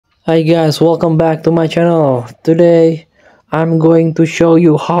Hi guys, welcome back to my channel. Today I'm going to show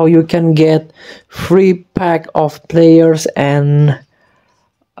you how you can get free pack of players and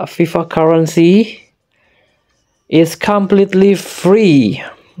a FIFA currency. Is completely free.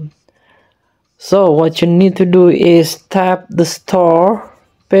 So what you need to do is tap the store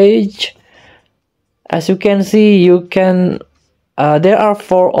page. As you can see, you can there are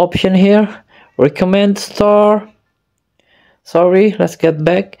four options here. Recommend store. Sorry, let's get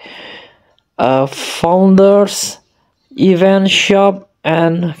back. Founders, event shop,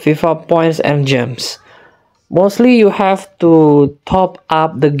 and FIFA points and gems. Mostly you have to top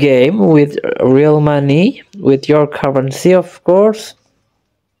up the game with real money, with your currency of course,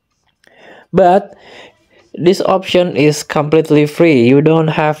 but this option is completely free. You don't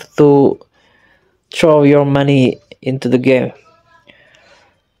have to throw your money into the game.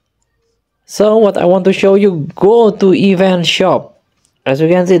 So what I want to show you, go to event shop. As you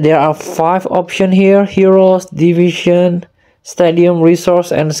can see, there are 5 options here: heroes, division, stadium,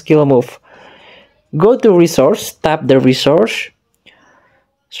 resource, and skill move. Go to resource, tap the resource,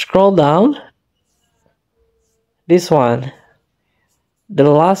 scroll down, this one, the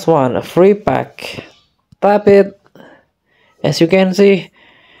last one, a free pack, tap it. As you can see,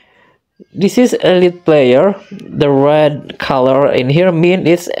 this is elite player. The red color in here means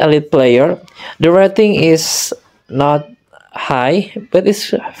it's elite player. The rating is not high, but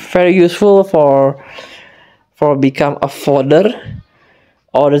it's very useful for become a fodder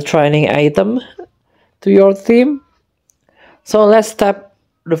or the training item to your team. So let's tap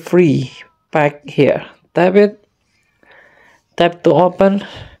the free pack here. Tap it, tap to open.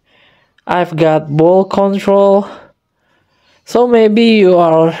 I've got ball control, so maybe you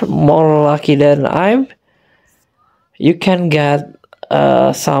are more lucky than I'm. You can get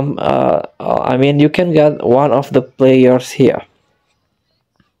you can get one of the players here,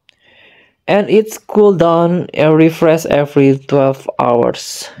 and it's cooldown and refresh every 12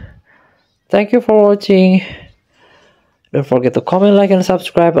 hours. Thank you for watching. Don't forget to comment, like, and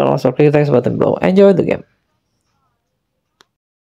subscribe, and also click the thanks button below. Enjoy the game.